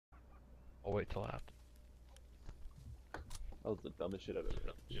I'll wait till after. That was the dumbest shit I've ever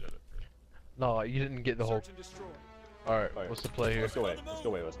heard. No, you didn't get the whole. Search and destroy. Alright, Alright. what's the play here? Let's go away. Let's go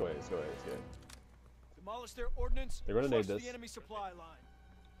away. Let's go away. Let's go away. Let's go away. Demolish their ordnance. They're gonna Crush nade this. the enemy supply line.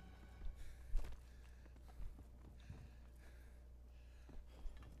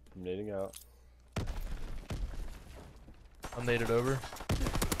 I'm nading out. I'm naded over.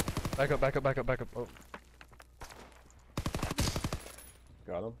 Back up, back up, back up, back up. Oh,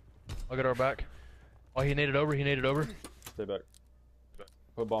 Got him. I'll get our back. Oh, he naded over, he naded over. Stay back.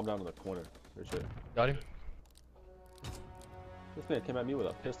 Put a bomb down in the corner. Good shit. Got him. This man came at me with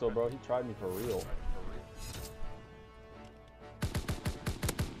a pistol, bro. He tried me for real.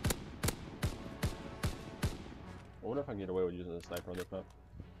 I wonder if I can get away with using the sniper on this map.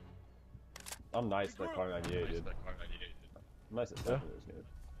 I'm nice at that car 98, dude. I'm nice at sniping this game.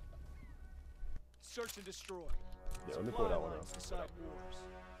 Search and destroy. Yeah, let me pull that one out. Decide wars.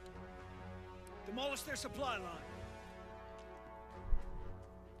 Demolish their supply line.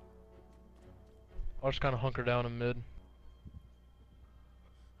 I'll just kind of hunker down in mid.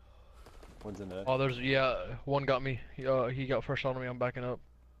 One's in there. Oh, there's, yeah, one got me. He got first shot on me, I'm backing up.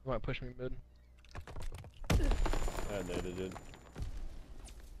 He might push me mid. Yeah, naded, dude.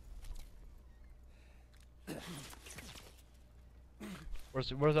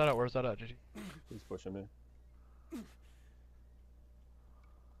 Where's that at? Where's that at, GG? He's pushing me.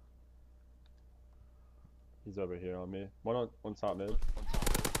 He's over here on me. One top mid.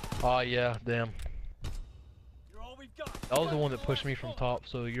 Oh, yeah, damn. You're all we've got. That was the one that pushed me from top,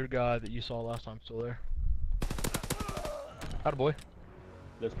 so your guy that you saw last time still there. Attaboy.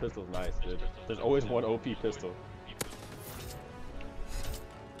 This pistol's nice, dude. There's always one OP pistol.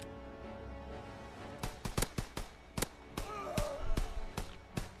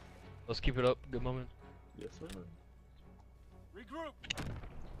 Let's keep it up. Good moment. Yes, sir. Regroup.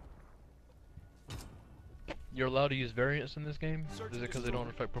 You're allowed to use variants in this game? Search Is it and because they don't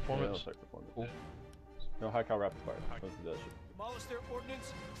affect performance? Yeah, performance. Cool. No high cal rapid fire. Don't do that shit. Demolish their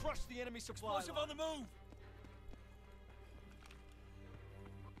ordnance. Crush the enemy supply line. On the move.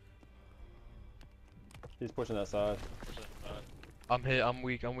 He's pushing that side. I'm hit. I'm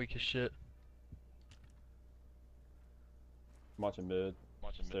weak as shit. I'm watching mid.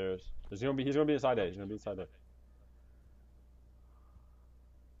 Stairs. He's gonna be inside A. He's gonna be inside A.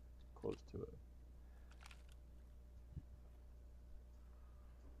 Close to it.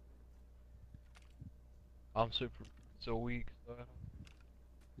 I'm so weak.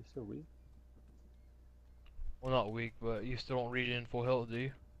 He's so weak. Well, not weak, but you still don't regen full health, do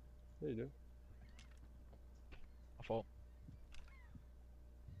you? Yeah, you do. My fault.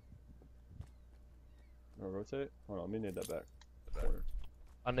 Wanna rotate? Hold on, let me need that back. Corner.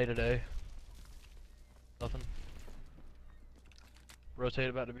 I needed A. Nothing. Rotate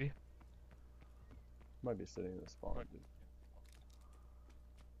about to be. Might be sitting in the spawn, dude.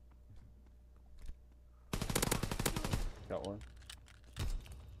 Got one.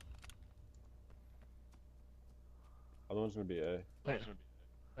 Other one's gonna be A.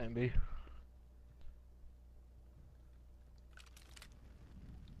 Plan B.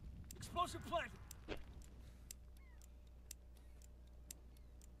 Explosive planted.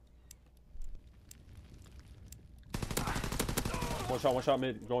 One shot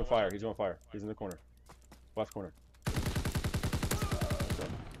mid, going fire. He's going fire. He's in the corner. Left corner.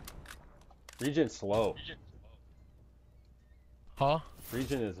 Regen slow. Huh?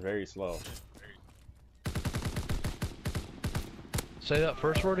 Regen is very slow. Say that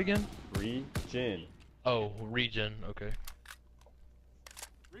first word again? Regen. Oh, regen. Okay.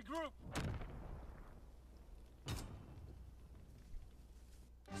 Regroup.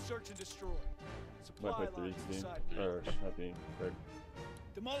 Search and destroy. Supply Might play lines 3 team. inside. Or not being correct.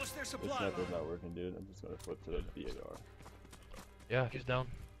 Demolish their This supply line. sniper's not working, dude. I'm just gonna flip to the BAR. Yeah, he's down.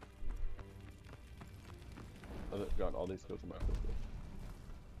 I've gotten all these kills in my pistol.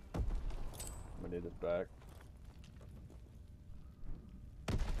 I'm gonna need this back.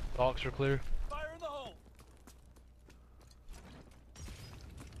 Docks are clear. Fire in the hole.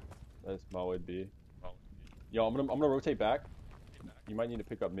 That's my way B. Yo, I'm gonna rotate back. You might need to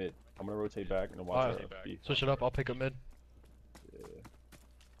pick up mid. I'm gonna rotate back and then watch B. Switch it up. I'll pick up mid. Yeah.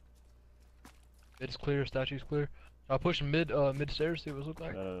 Mid's clear. Statue's clear. I'll push mid. Mid stairs. See what it looks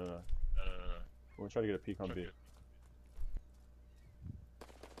like. No. We're gonna try to get a peek on B.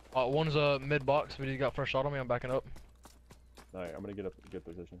 One's mid box, but he got first shot on me. I'm backing up. Alright, I'm gonna get a good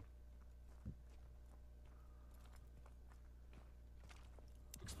position.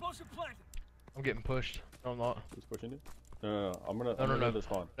 Explosive planted. I'm getting pushed. No, I'm not. Who's pushing it? No. I'm gonna No. go to the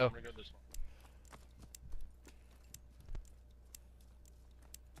spawn. No.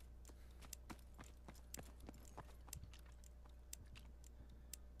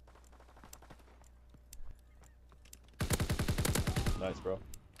 Nice, bro.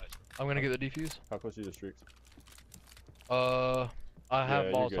 I'm gonna get the defuse. How close are you to streaks? I have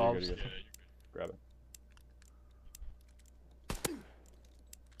Yeah, you're good, Molotovs. you're good. Grab it.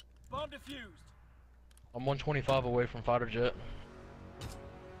 Bomb defused. I'm 125 away from fighter jet.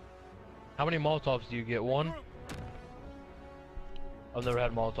 How many Molotovs do you get? One? I've never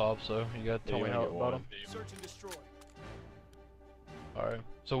had Molotovs, so you gotta tell you me only how get about one. them. Search and destroy. Alright.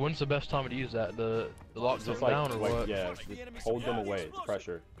 So when's the best time to use that? The lock them Just down or what? yeah, just hold them away. It's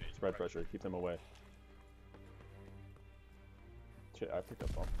pressure. Spread pressure. Keep them away. Shit, I picked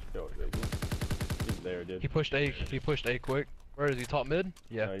up bomb. Yo, he's there, dude. He pushed A. He pushed A quick. Where is he? Top mid?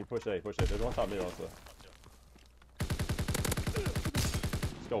 Yeah. No, he pushed A. Pushed A. There's one top mid also.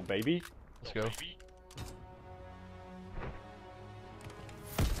 Let's go, baby. Let's go.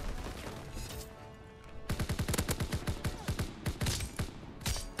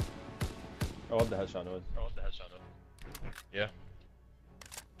 I love the headshot noise. Yeah.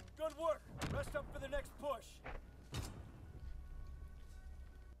 Good work. Rest up for the next push.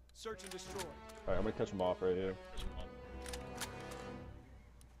 Search and destroy. Alright, I'm gonna catch him off right here.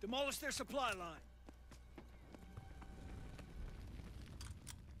 Demolish their supply line.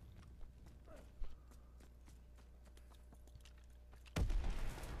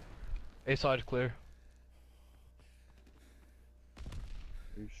 A side clear.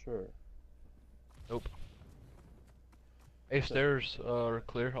 Are you sure? Nope. A stairs are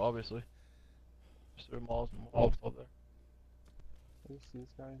clear, obviously. There are malls up there. Do you see this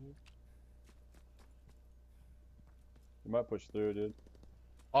guy here? You might push through, dude.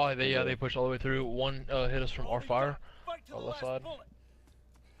 Oh, they pushed all the way through. One hit us from our fire. Fight to Our the left last side. bullet.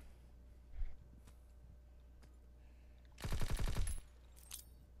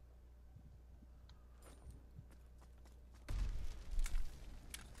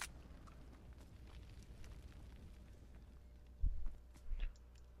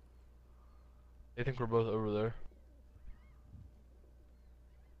 They think we're both over there.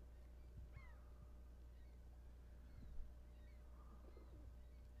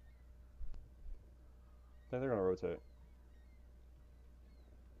 I think they're gonna rotate.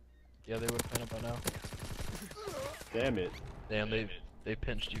 Yeah, they would have been by now. Damn it. Damn, they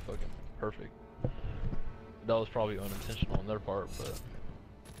pinched you fucking perfect. That was probably unintentional on their part, but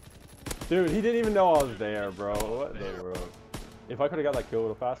Dude, he didn't even know I was there, bro. What the world? If I could have got that kill a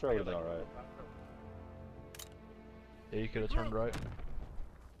little faster, I would have been alright. yeah, you could have turned right.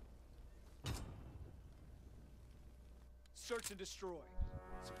 Search and destroy.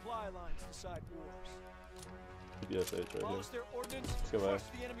 Supply lines decide wars. PSH right here. Demolish their ordnance. go back. Crush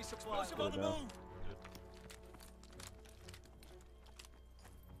the enemy supply. Put it down.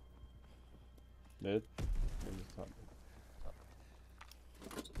 Mid.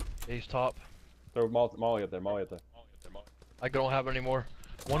 A's top. Throw Molly up there, Molly up there. I don't have any more.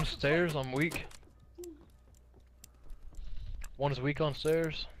 One stairs, I'm weak. One's weak on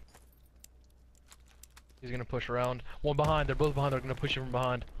stairs. He's gonna push around. One behind, they're both behind, they're gonna push you from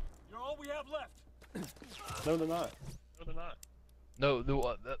behind. You're all we have left. No, they're not. No,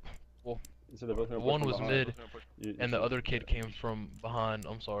 You said they're both gonna push one from was behind. mid, and the other kid came from behind.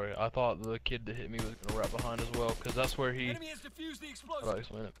 I'm sorry, I thought the kid that hit me was gonna wrap behind as well, because that's where he... Enemy has defused the How do I explosive.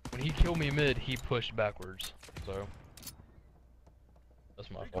 explain it? When he killed me mid, he pushed backwards, so... That's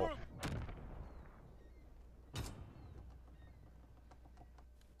my fault. Regroup.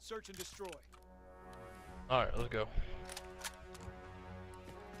 Search and destroy. Alright, let's go.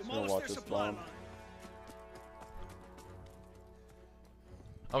 Demolish watch their this supply bomb. line.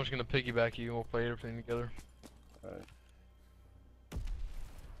 I'm just gonna piggyback you and we'll play everything together. Alright.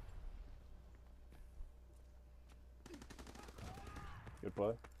 Good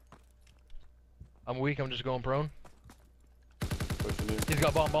play. I'm weak, I'm just going prone. Pushing you. He's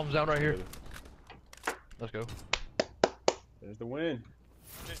got bombs down right here. Let's go. There's the win.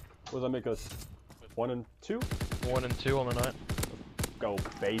 What does that make us? 1 and 2? 1 and 2 on the night. Go,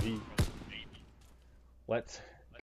 baby. Let's